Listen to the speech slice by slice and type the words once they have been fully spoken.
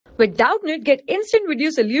With Doubtnut, get instant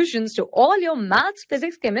video solutions to all your maths,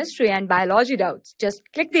 physics, chemistry, and biology doubts. Just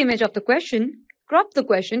click the image of the question, crop the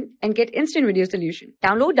question, and get instant video solution.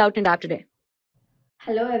 Download Doubtnut app today.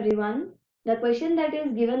 Hello everyone. The question that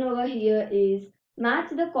is given over here is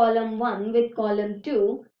match the column 1 with column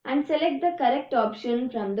 2 and select the correct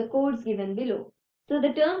option from the codes given below. So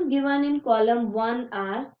the terms given in column 1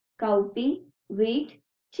 are cowpea, wheat,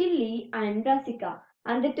 chili and brassica,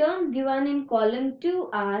 and the terms given in column 2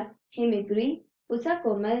 are himigri, pusa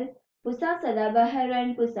komal, pusa sadabahar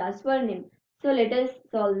and pusa swarnim. So let us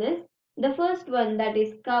solve this. The first one, that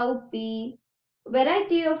is cowpea.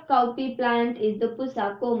 Variety of cowpea plant is the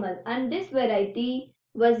pusa komal, and this variety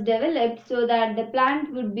was developed so that the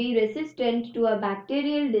plant would be resistant to a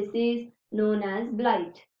bacterial disease known as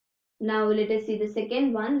blight. Now let us see the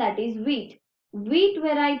second one, that is wheat. Wheat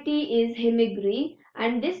variety is himigri,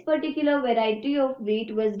 and this particular variety of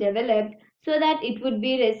wheat was developed so that it would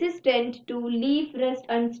be resistant to leaf rust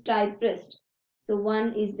and stripe rust. So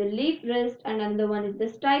one is the leaf rust and another one is the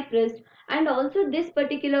stripe rust, and also this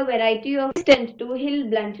particular variety of resistant to hill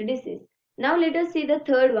blunt disease. Now let us see the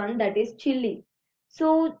third one, that is chili.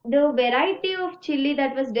 So the variety of chili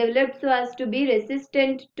that was developed so as to be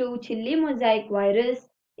resistant to chili mosaic virus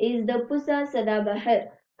is the pusa sadabahar,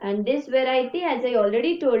 and this variety, as I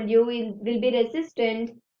already told you, will be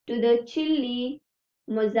resistant to the chili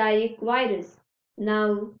mosaic virus.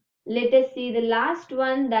 Now let us see the last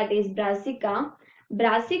one, that is brassica.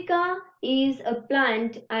 Brassica is a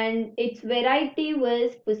plant and its variety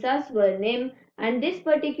was pusa swarnim, and this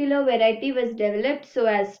particular variety was developed so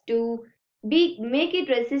as to make it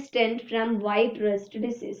resistant from white rust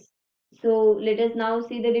disease. So let us now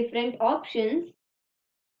see the different options.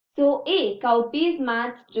 So A, cowpea is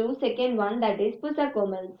matched to second one, that is pusa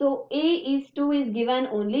komal. So A is 2 is given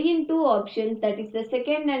only in two options, that is the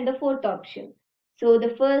second and the fourth option. So the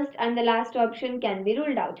first and the last option can be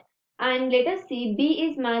ruled out. And let us see, B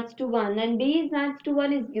is matched to 1, and B is matched to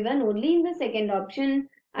 1 is given only in the second option,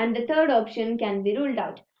 and the third option can be ruled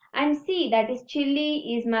out. And C, that is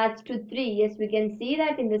chili, is matched to 3. Yes, we can see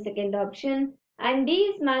that in the second option. And D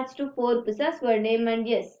is matched to 4, pusa swarnim, and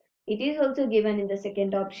yes, it is also given in the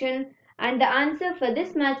second option. And the answer for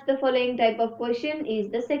this match the following type of question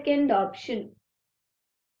is the second option.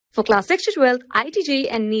 For class 6 to 12, IIT JEE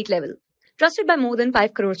and NEET level. Trusted by more than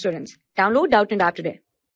 5 crore students. Download Doubtnut app today.